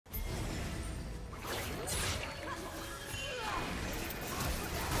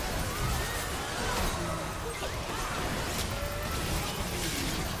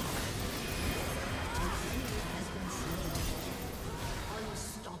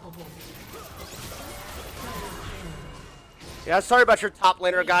Yeah, sorry about your top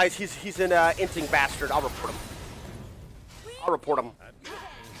laner, guys. He's an inting bastard. I'll report him. I'll report him.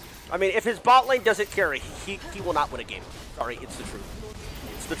 I mean, if his bot lane doesn't carry, he will not win a game. Sorry, it's the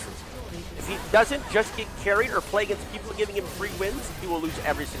truth. It's the truth. If he doesn't just get carried or play against people giving him free wins, he will lose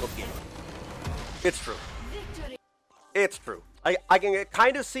every single game. It's true. It's true. I can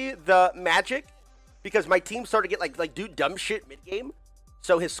kind of see the magic because my team started to get like do dumb shit mid game,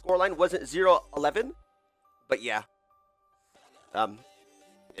 so his scoreline wasn't 0-11. But yeah,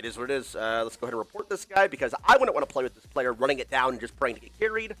 it is what it is. Let's go ahead and report this guy because I wouldn't want to play with this player running it down and just praying to get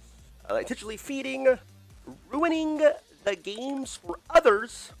carried, intentionally feeding, ruining the games for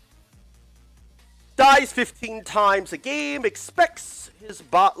others. Dies 15 times a game, expects his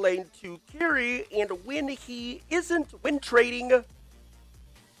bot lane to carry, and when he isn't win trading,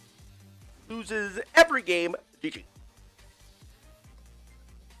 loses every game. GG.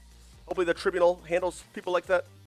 Hopefully the tribunal handles people like that.